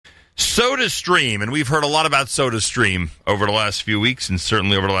SodaStream, and we've heard a lot about SodaStream over the last few weeks and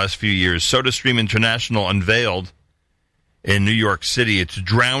certainly over the last few years. SodaStream International unveiled in New York City its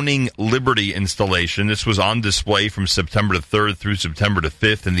Drowning Liberty installation. This was on display from September the 3rd through September the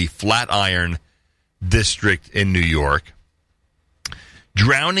 5th in the Flatiron District in New York.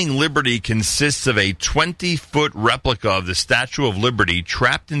 Drowning Liberty consists of a 20-foot replica of the Statue of Liberty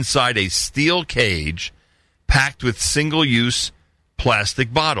trapped inside a steel cage packed with single-use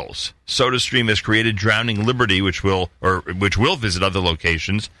plastic bottles. SodaStream has created Drowning Liberty, which will visit other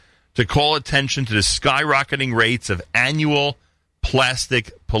locations, to call attention to the skyrocketing rates of annual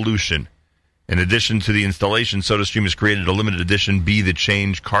plastic pollution. In addition to the installation, SodaStream has created a limited edition Be the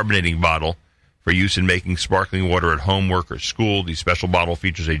Change carbonating bottle for use in making sparkling water at home, work, or school. The special bottle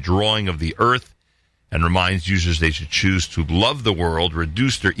features a drawing of the Earth and reminds users they should choose to love the world,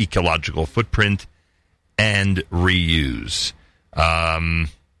 reduce their ecological footprint, and reuse.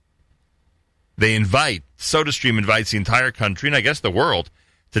 SodaStream invites the entire country, and I guess the world,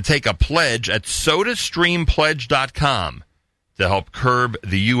 to take a pledge at SodaStreamPledge.com to help curb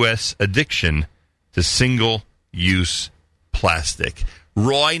the U.S. addiction to single-use plastic.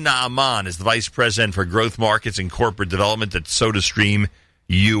 Roy Naaman is the Vice President for Growth Markets and Corporate Development at SodaStream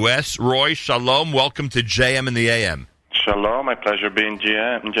U.S. Roy, shalom. Welcome to JM in the AM. Shalom. My pleasure being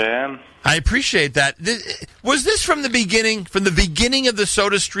JM. I appreciate that. Was this from the beginning of the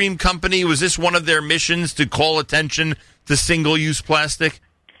SodaStream company? Was this one of their missions to call attention to single-use plastic?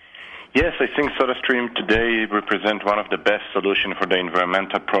 Yes, I think SodaStream today represents one of the best solutions for the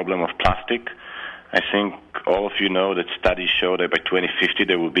environmental problem of plastic. I think all of you know that studies show that by 2050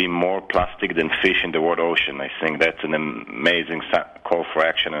 there will be more plastic than fish in the world ocean. I think that's an amazing call for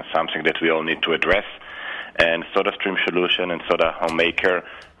action and something that we all need to address. And SodaStream Solution and Soda Homemaker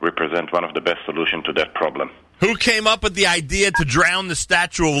represent one of the best solutions to that problem. Who came up with the idea to drown the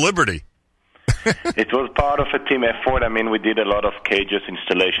Statue of Liberty? It was part of a team effort. I mean, we did a lot of cages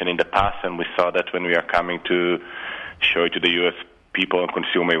installation in the past, and we saw that when we are coming to show it to the U.S. people and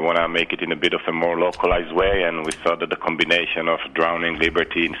consumer, we want to make it in a bit of a more localized way, and we saw that the combination of Drowning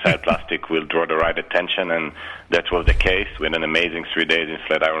Liberty inside plastic will draw the right attention, and that was the case. We had an amazing 3 days in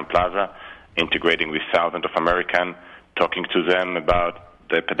Flatiron Plaza, integrating with thousands of Americans, talking to them about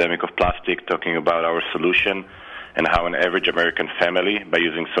the epidemic of plastic, talking about our solution, and how an average American family, by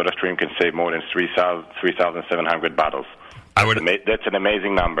using SodaStream, can save more than 3,700 bottles. That's an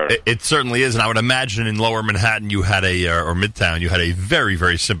amazing number. It certainly is, and I would imagine in Lower Manhattan you had or Midtown, you had a very,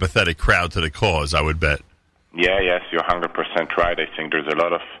 very sympathetic crowd to the cause, I would bet. Yes, you're 100% right. I think there's a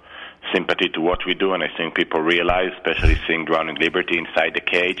lot of sympathy to what we do, and I think people realize, especially seeing Drowning Liberty inside the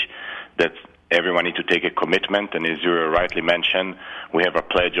cage, that everyone needs to take a commitment, and as you rightly mentioned, we have a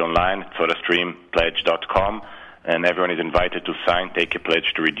pledge online, SodaStreamPledge.com, and everyone is invited to sign, take a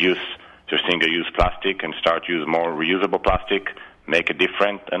pledge to reduce their single-use plastic and start use more reusable plastic, make a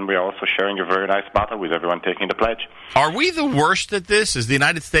difference, and we're also sharing a very nice bottle with everyone taking the pledge. Are we the worst at this? Is the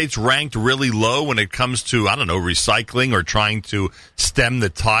United States ranked really low when it comes to, recycling or trying to stem the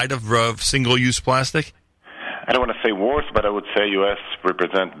tide of single-use plastic? I don't want to say worse, but I would say U.S.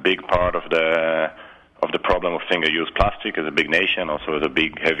 represents a big part of the problem of single-use plastic. As a big nation, also as a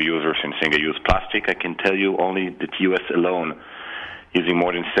big heavy users in single-use plastic, I can tell you only that U.S. alone using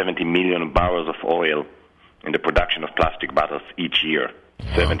more than 70 million barrels of oil in the production of plastic bottles each year.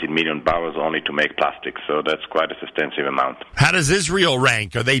 17 million barrels only to make plastic, so that's quite a substantial amount. How does Israel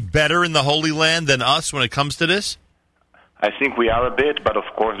rank? Are they better in the Holy Land than us when it comes to this? I think we are a bit, but of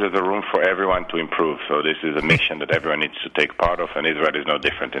course there's a room for everyone to improve. So this is a mission that everyone needs to take part of, and Israel is no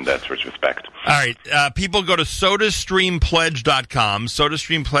different in that respect. All right. People go to SodaStreamPledge.com,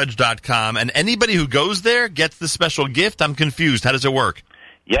 SodaStreamPledge.com, and anybody who goes there gets the special gift? I'm confused. How does it work?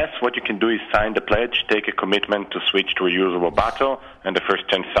 Yes, what you can do is sign the pledge, take a commitment to switch to a reusable bottle, and the first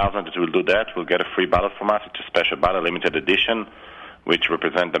 10,000 that will do that will get a free bottle from us. It's a special bottle, limited edition, which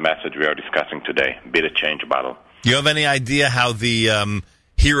represents the message we are discussing today, Be the Change bottle. Do you have any idea how the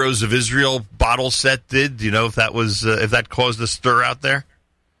Heroes of Israel bottle set did? Do you know if that was if that caused a stir out there?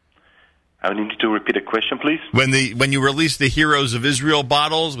 I need to repeat the question, please. When you released the Heroes of Israel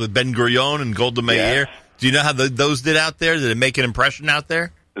bottles with Ben Gurion and Golda Meir, do you know how those did out there? Did it make an impression out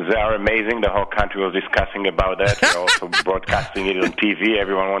there? They are amazing. The whole country was discussing about that. We're also broadcasting it on TV.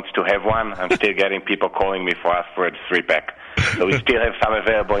 Everyone wants to have one. I'm still getting people calling me for us for a 3-pack. So we still have some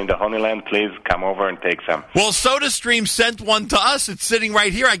available in the Holy Land. Please come over and take some. Well, SodaStream sent one to us. It's sitting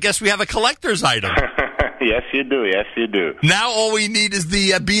right here. I guess we have a collector's item. Yes, you do. Yes, you do. Now all we need is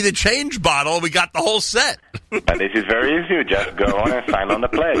the Be the Change bottle. We got the whole set. And this is very easy. You just go on and sign on the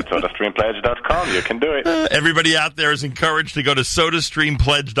pledge. SodaStreamPledge.com. You can do it. Everybody out there is encouraged to go to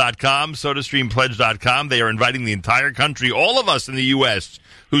SodaStreamPledge.com. SodaStreamPledge.com. They are inviting the entire country, all of us in the U.S.,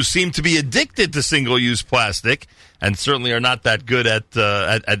 who seem to be addicted to single-use plastic and certainly are not that good at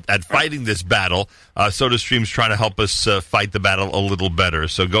fighting this battle. SodaStream's trying to help us fight the battle a little better.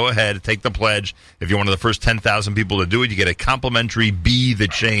 So go ahead, take the pledge. If you're one of the first 10,000 people to do it, you get a complimentary Be the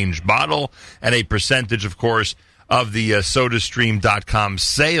Change bottle and a percentage, of course, of the SodaStream.com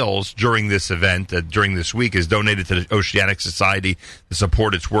sales during this event, during this week, is donated to the Oceanic Society to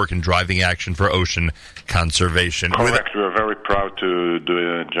support its work in driving action for ocean conservation. Correct. We are very proud to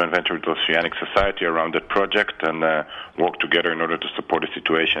do a joint venture with the Oceanic Society around that project and work together in order to support the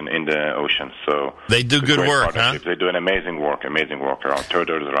situation in the ocean. So they do good work, huh? They do an amazing work around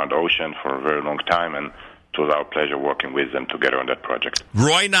turtles, around the ocean for a very long time, and it was our pleasure working with them together on that project.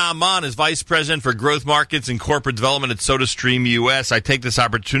 Roy Naaman is Vice President for Growth Markets and Corporate Development at SodaStream US. I take this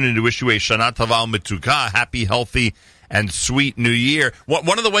opportunity to wish you a Shana Tova U'Metuka, happy, healthy, and sweet New Year.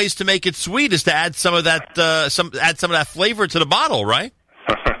 One of the ways to make it sweet is to add some of that add some of that flavor to the bottle, right?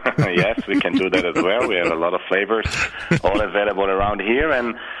 Yes, we can do that as well. We have a lot of flavors all available around here.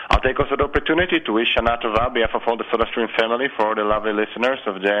 And I'll take also the opportunity to wish Shana Tova on behalf of all the SodaStream family, for all the lovely listeners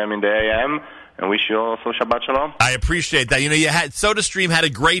of JM in the AM, and wish you also Shabbat Shalom. I appreciate that. You know, SodaStream had a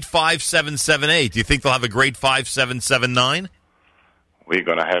great 5778. Do you think they'll have a great 5779? We're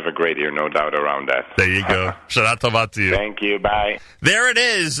going to have a great year, no doubt around that. There you go. Shana Tova to you. Thank you. Bye. There it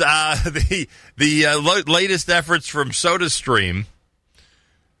is. The latest efforts from SodaStream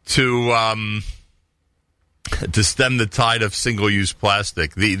to stem the tide of single-use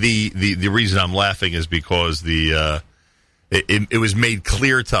plastic. The reason I'm laughing is because it was made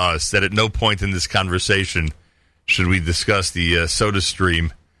clear to us that at no point in this conversation should we discuss the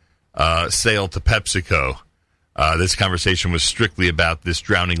SodaStream sale to PepsiCo. This conversation was strictly about this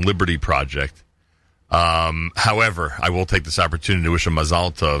Drowning Liberty project. However, I will take this opportunity to wish a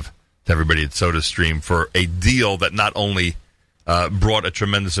Mazal Tov to everybody at SodaStream for a deal that not only brought a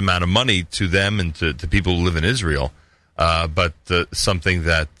tremendous amount of money to them and to people who live in Israel, but something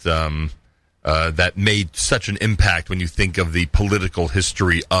that that made such an impact when you think of the political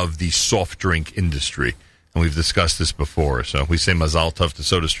history of the soft drink industry. And we've discussed this before. So we say Mazal Tov to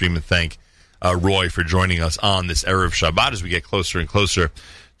SodaStream and thank Roy for joining us on this Erev Shabbat as we get closer and closer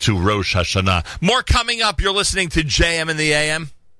to Rosh Hashanah. More coming up. You're listening to JM in the AM.